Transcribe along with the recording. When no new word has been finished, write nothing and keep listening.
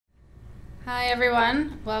Hi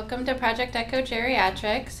everyone, welcome to Project Echo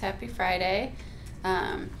Geriatrics. Happy Friday.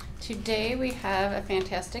 Today we have a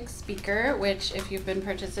fantastic speaker, which if you've been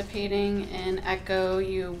participating in Echo,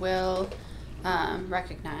 you will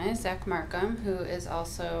recognize Zach Marcum, who is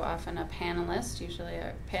also often a panelist, usually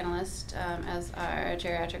a panelist as our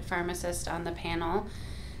geriatric pharmacist on the panel.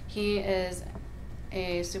 He is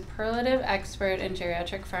a superlative expert in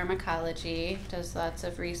geriatric pharmacology, does lots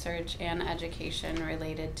of research and education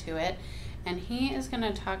related to it. And he is going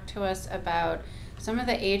to talk to us about some of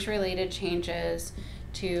the age-related changes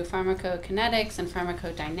to pharmacokinetics and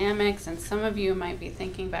pharmacodynamics. And some of you might be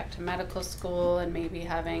thinking back to medical school and maybe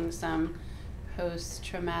having some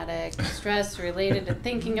post-traumatic stress related to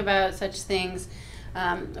thinking about such things.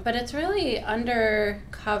 But it's really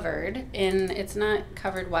undercovered, it's not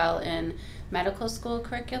covered well in medical school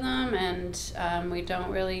curriculum, and we don't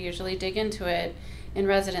really usually dig into it in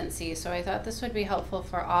residency. So I thought this would be helpful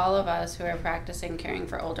for all of us who are practicing caring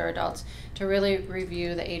for older adults to really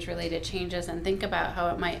review the age-related changes and think about how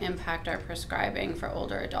it might impact our prescribing for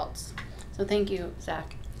older adults. So thank you,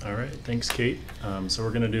 Zach. All right, thanks, Kate. So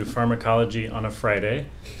we're going to do pharmacology on a Friday,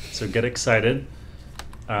 so get excited.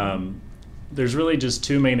 There's really just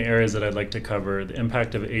two main areas that I'd like to cover: the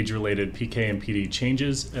impact of age-related PK and PD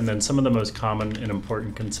changes, and then some of the most common and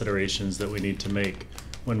important considerations that we need to make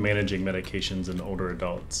when managing medications in older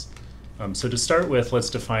adults. So to start with,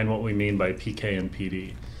 let's define what we mean by PK and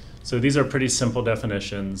PD. So these are pretty simple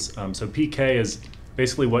definitions. So PK is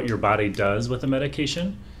basically what your body does with a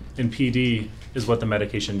medication, and PD is what the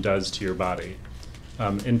medication does to your body.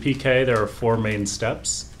 In PK, there are four main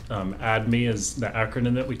steps. ADME is the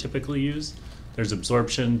acronym that we typically use. There's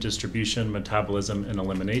absorption, distribution, metabolism, and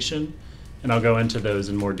elimination. And I'll go into those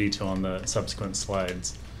in more detail on the subsequent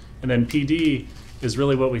slides. And then PD is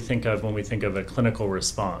really what we think of when we think of a clinical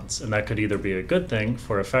response. And that could either be a good thing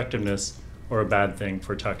for effectiveness or a bad thing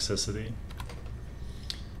for toxicity.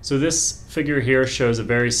 So this figure here shows a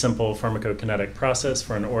very simple pharmacokinetic process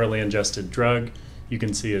for an orally ingested drug. You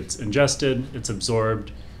can see it's ingested, it's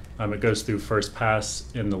absorbed, it goes through first pass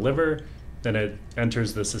in the liver, then it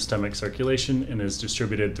enters the systemic circulation and is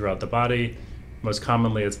distributed throughout the body. Most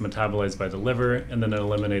commonly it's metabolized by the liver and then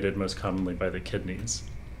eliminated most commonly by the kidneys.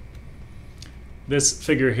 This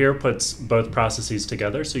figure here puts both processes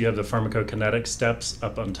together. So you have the pharmacokinetic steps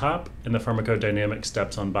up on top and the pharmacodynamic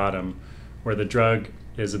steps on bottom, where the drug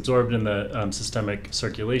is absorbed in the systemic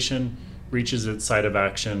circulation, reaches its site of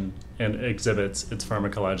action, and exhibits its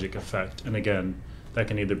pharmacologic effect. And again, that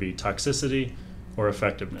can either be toxicity or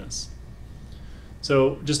effectiveness.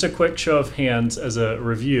 So just a quick show of hands as a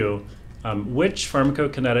review, which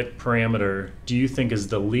pharmacokinetic parameter do you think is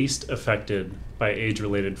the least affected by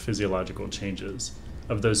age-related physiological changes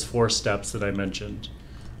of those four steps that I mentioned?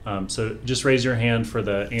 So just raise your hand for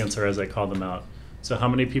the answer as I call them out. So how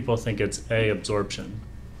many people think it's A, absorption,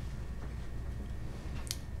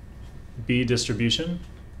 B, distribution,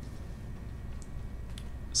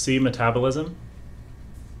 C, metabolism,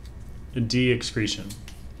 D, excretion?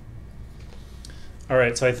 All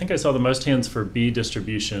right, so I think I saw the most hands for B,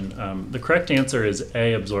 distribution. The correct answer is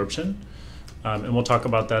A, absorption, and we'll talk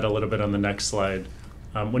about that a little bit on the next slide.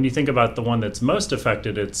 When you think about the one that's most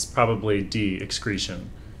affected, it's probably D,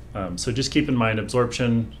 excretion. So just keep in mind,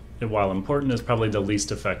 absorption, while important, is probably the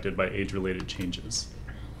least affected by age-related changes.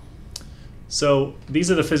 So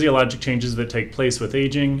these are the physiologic changes that take place with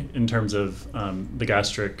aging in terms of the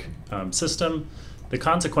gastric system. The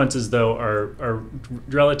consequences, though, are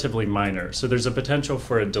relatively minor. So there's a potential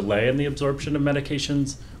for a delay in the absorption of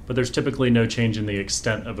medications, but there's typically no change in the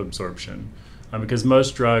extent of absorption because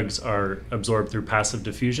most drugs are absorbed through passive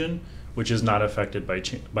diffusion, which is not affected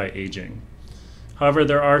by aging. However,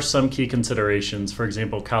 there are some key considerations. For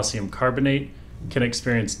example, calcium carbonate can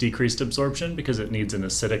experience decreased absorption because it needs an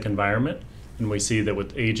acidic environment. And we see that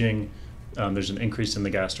with aging, there's an increase in the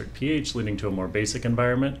gastric pH, leading to a more basic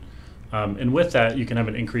environment. And with that, you can have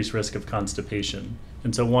an increased risk of constipation.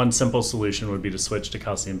 And so one simple solution would be to switch to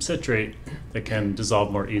calcium citrate that can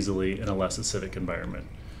dissolve more easily in a less acidic environment.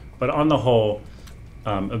 But on the whole,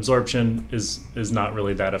 absorption is not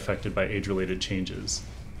really that affected by age-related changes.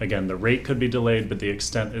 Again, the rate could be delayed, but the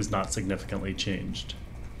extent is not significantly changed.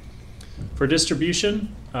 For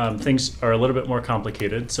distribution, things are a little bit more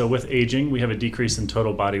complicated. So with aging, we have a decrease in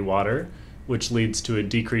total body water, which leads to a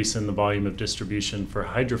decrease in the volume of distribution for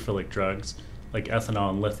hydrophilic drugs like ethanol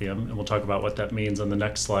and lithium, and we'll talk about what that means on the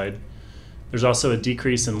next slide. There's also a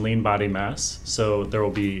decrease in lean body mass, so there will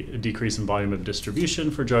be a decrease in volume of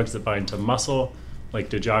distribution for drugs that bind to muscle, like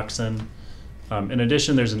digoxin. In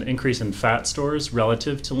addition, there's an increase in fat stores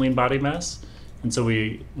relative to lean body mass, And so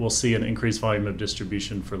we will see an increased volume of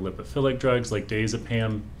distribution for lipophilic drugs like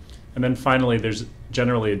diazepam. And then finally, there's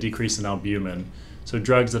generally a decrease in albumin. So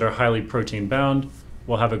drugs that are highly protein bound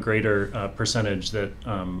will have a greater percentage that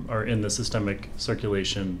are in the systemic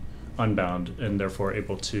circulation unbound and therefore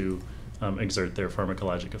able to exert their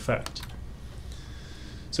pharmacologic effect.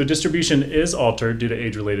 So distribution is altered due to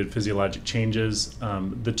age-related physiologic changes.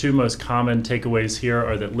 The two most common takeaways here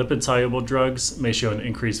are that lipid-soluble drugs may show an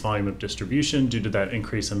increased volume of distribution due to that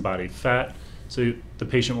increase in body fat. So the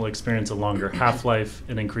patient will experience a longer half-life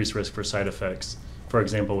and increased risk for side effects, for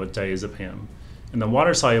example, with diazepam. And the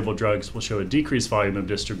water-soluble drugs will show a decreased volume of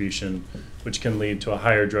distribution, which can lead to a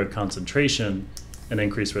higher drug concentration and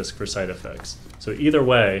increased risk for side effects. So either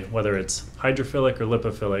way, whether it's hydrophilic or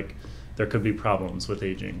lipophilic, there could be problems with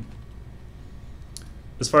aging.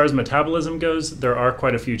 As far as metabolism goes, there are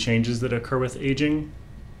quite a few changes that occur with aging.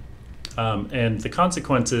 And the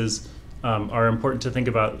consequences are important to think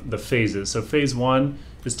about the phases. So phase 1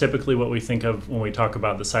 is typically what we think of when we talk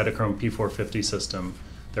about the cytochrome P450 system.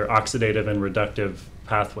 They're oxidative and reductive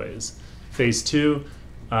pathways. Phase 2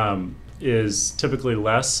 is typically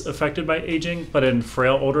less affected by aging, but in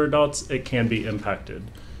frail older adults, it can be impacted.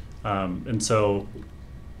 And so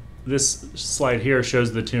this slide here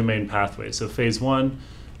shows the two main pathways. So phase 1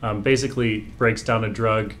 basically breaks down a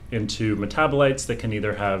drug into metabolites that can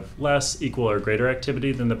either have less, equal, or greater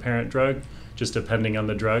activity than the parent drug, just depending on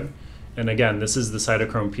the drug. And again, this is the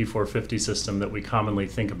cytochrome P450 system that we commonly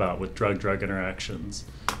think about with drug-drug interactions.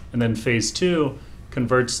 And then phase 2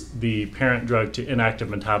 converts the parent drug to inactive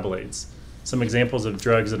metabolites. Some examples of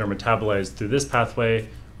drugs that are metabolized through this pathway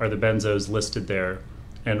are the benzos listed there.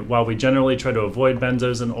 And while we generally try to avoid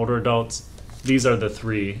benzos in older adults, these are the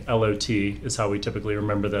three, LOT is how we typically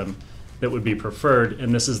remember them, that would be preferred,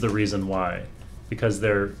 and this is the reason why. Because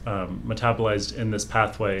they're metabolized in this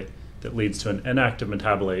pathway that leads to an inactive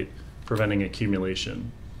metabolite, preventing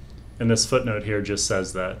accumulation. And this footnote here just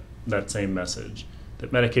says that same message,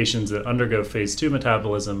 that medications that undergo phase 2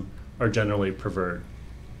 metabolism are generally preferred.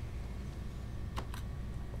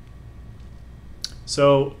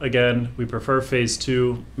 So again, we prefer phase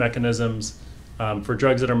 2 mechanisms. For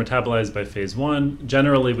drugs that are metabolized by phase 1,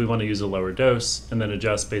 generally we want to use a lower dose and then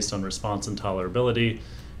adjust based on response and tolerability.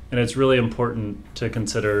 And it's really important to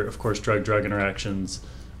consider, of course, drug-drug interactions,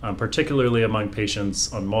 particularly among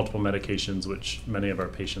patients on multiple medications, which many of our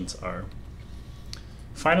patients are.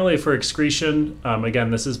 Finally, for excretion,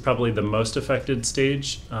 again, this is probably the most affected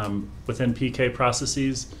stage within PK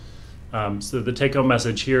processes. So the take-home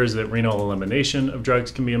message here is that renal elimination of drugs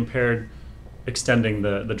can be impaired, extending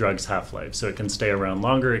the drug's half-life. So it can stay around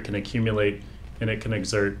longer, it can accumulate, and it can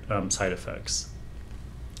exert side effects.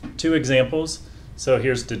 Two examples. So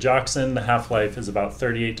here's digoxin. The half-life is about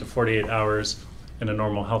 38 to 48 hours in a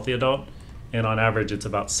normal healthy adult, and on average it's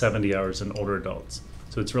about 70 hours in older adults.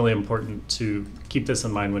 So it's really important to keep this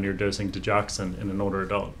in mind when you're dosing digoxin in an older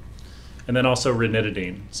adult. And then also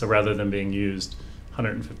ranitidine. So rather than being used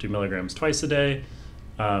 150 milligrams twice a day,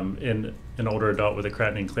 in an older adult with a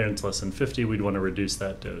creatinine clearance less than 50, we'd want to reduce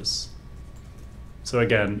that dose. So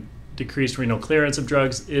again, decreased renal clearance of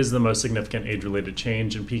drugs is the most significant age-related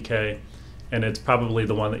change in PK, and it's probably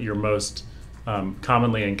the one that you're most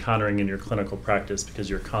commonly encountering in your clinical practice because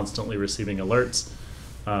you're constantly receiving alerts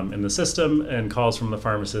in the system and calls from the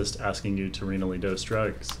pharmacist asking you to renally dose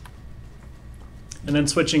drugs. And then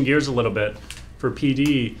switching gears a little bit, for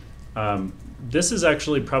PD, this is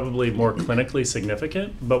actually probably more clinically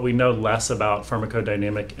significant, but we know less about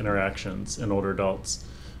pharmacodynamic interactions in older adults.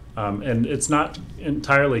 And it's not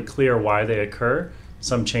entirely clear why they occur.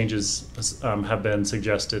 Some changes have been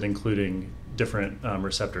suggested, including different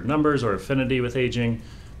receptor numbers or affinity with aging,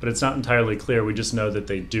 but it's not entirely clear. We just know that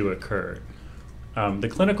they do occur. The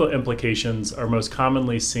clinical implications are most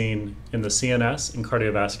commonly seen in the CNS and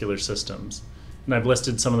cardiovascular systems. And I've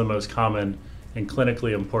listed some of the most common and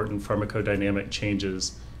clinically important pharmacodynamic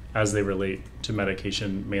changes as they relate to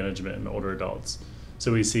medication management in older adults.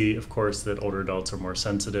 So we see, of course, that older adults are more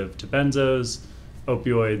sensitive to benzos,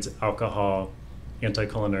 opioids, alcohol,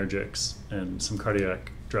 anticholinergics, and some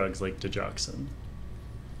cardiac drugs like digoxin.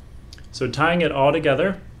 So tying it all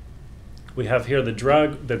together, we have here the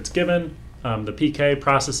drug that's given, the PK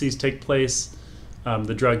processes take place,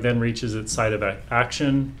 the drug then reaches its site of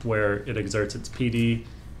action where it exerts its PD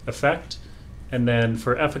effect. And then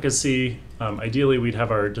for efficacy, ideally we'd have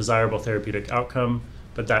our desirable therapeutic outcome,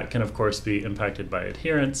 but that can of course be impacted by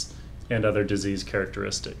adherence and other disease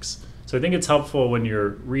characteristics. So I think it's helpful when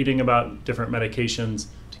you're reading about different medications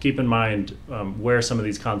to keep in mind where some of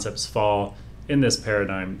these concepts fall in this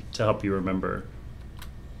paradigm to help you remember.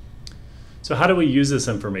 So So how do we use this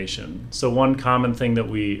information? So one common thing that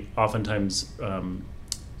we oftentimes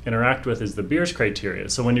interact with is the Beers criteria.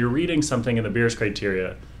 So when you're reading something in the Beers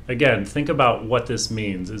criteria, again, think about what this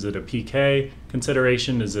means. Is it a PK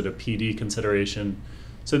consideration? Is it a PD consideration?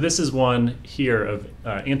 So this is one here of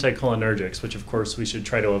anticholinergics, which of course we should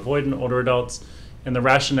try to avoid in older adults. And the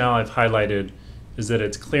rationale I've highlighted is that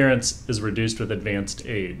its clearance is reduced with advanced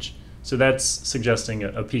age. So that's suggesting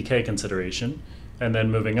a PK consideration. And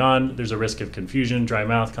then moving on, there's a risk of confusion, dry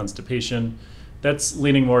mouth, constipation. That's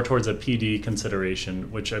leaning more towards a PD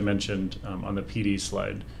consideration, which I mentioned on the PD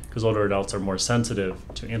slide, because older adults are more sensitive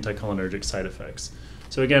to anticholinergic side effects.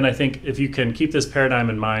 So again, I think if you can keep this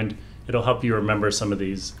paradigm in mind, it'll help you remember some of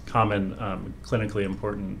these common clinically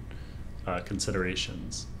important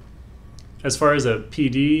considerations. As far as a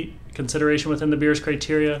PD consideration within the Beers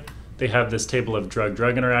criteria, they have this table of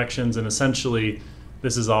drug-drug interactions, and essentially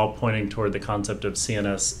this is all pointing toward the concept of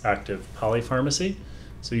CNS active polypharmacy.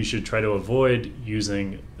 So you should try to avoid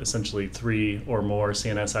using essentially 3 or more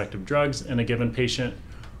CNS active drugs in a given patient.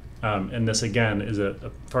 And this again is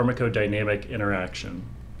a pharmacodynamic interaction.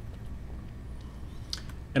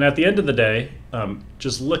 And at the end of the day,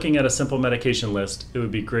 just looking at a simple medication list, it would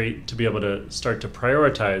be great to be able to start to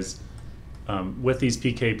prioritize with these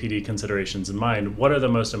PKPD considerations in mind, what are the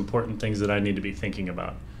most important things that I need to be thinking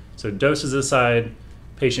about? So doses aside,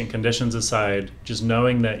 patient conditions aside, just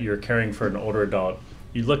knowing that you're caring for an older adult,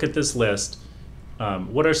 you look at this list,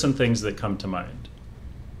 what are some things that come to mind?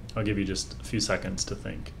 I'll give you just a few seconds to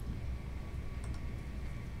think.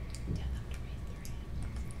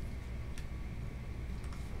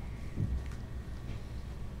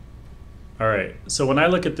 All right, so when I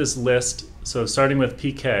look at this list, so starting with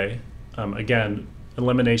PK, again,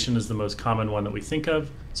 elimination is the most common one that we think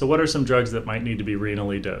of. So what are some drugs that might need to be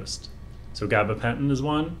renally dosed? So gabapentin is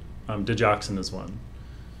one, digoxin is one.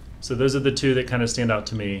 So those are the two that kind of stand out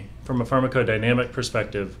to me. From a pharmacodynamic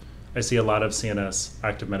perspective, I see a lot of CNS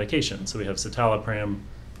active medication. So we have citalopram,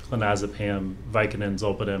 clonazepam, Vicodin,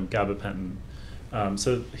 zolpidem, gabapentin.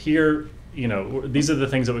 So here, these are the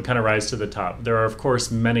things that would kind of rise to the top. There are, of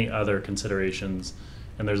course, many other considerations,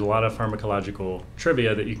 and there's a lot of pharmacological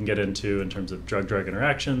trivia that you can get into in terms of drug-drug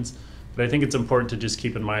interactions. But I think it's important to just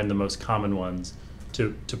keep in mind the most common ones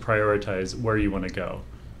to prioritize where you want to go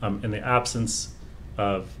in the absence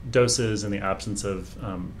of doses, in the absence of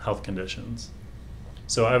health conditions.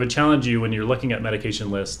 So I would challenge you when you're looking at medication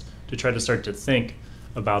lists to try to start to think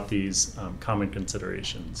about these common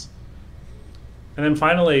considerations. And then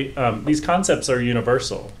finally, these concepts are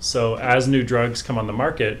universal. So as new drugs come on the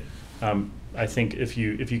market, I think if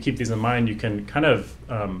you keep these in mind, you can kind of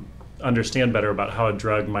understand better about how a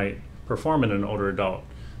drug might perform in an older adult.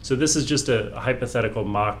 So this is just a hypothetical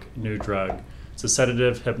mock new drug. It's a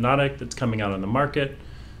sedative hypnotic that's coming out on the market.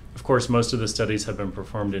 Of course, most of the studies have been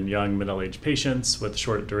performed in young middle-aged patients with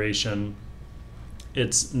short duration.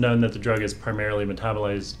 It's known that the drug is primarily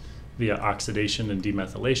metabolized via oxidation and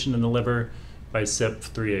demethylation in the liver by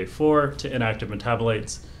CYP3A4 to inactive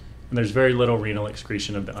metabolites, and there's very little renal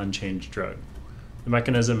excretion of the unchanged drug. The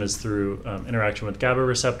mechanism is through interaction with GABA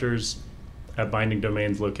receptors at binding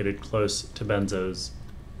domains located close to benzos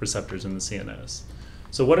receptors in the CNS.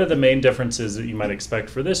 So what are the main differences that you might expect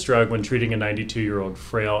for this drug when treating a 92-year-old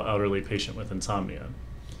frail elderly patient with insomnia?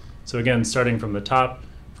 So again, starting from the top,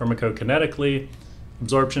 pharmacokinetically,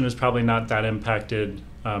 absorption is probably not that impacted.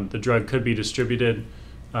 The drug could be distributed.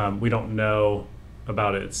 We don't know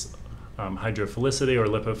about its hydrophilicity or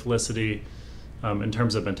lipophilicity. In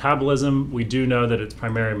terms of metabolism, we do know that it's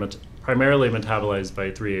primarily metabolized by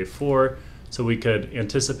 3A4, so we could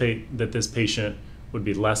anticipate that this patient would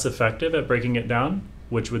be less effective at breaking it down,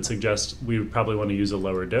 which would suggest we would probably want to use a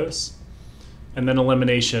lower dose. And then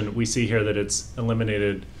elimination, we see here that it's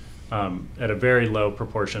eliminated at a very low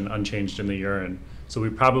proportion, unchanged in the urine, so we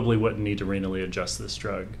probably wouldn't need to renally adjust this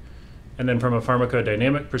drug. And then from a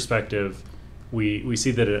pharmacodynamic perspective, we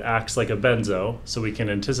see that it acts like a benzo, so we can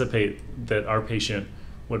anticipate that our patient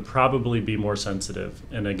would probably be more sensitive,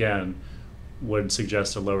 and again, would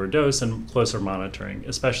suggest a lower dose and closer monitoring,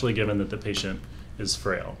 especially given that the patient is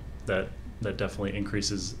frail. That definitely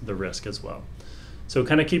increases the risk as well. So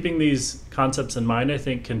kind of keeping these concepts in mind, I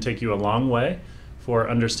think, can take you a long way for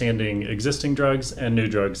understanding existing drugs and new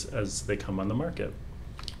drugs as they come on the market.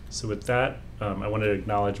 So with that, I want to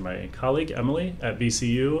acknowledge my colleague, Emily, at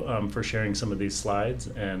BCU for sharing some of these slides,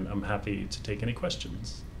 and I'm happy to take any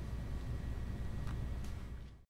questions.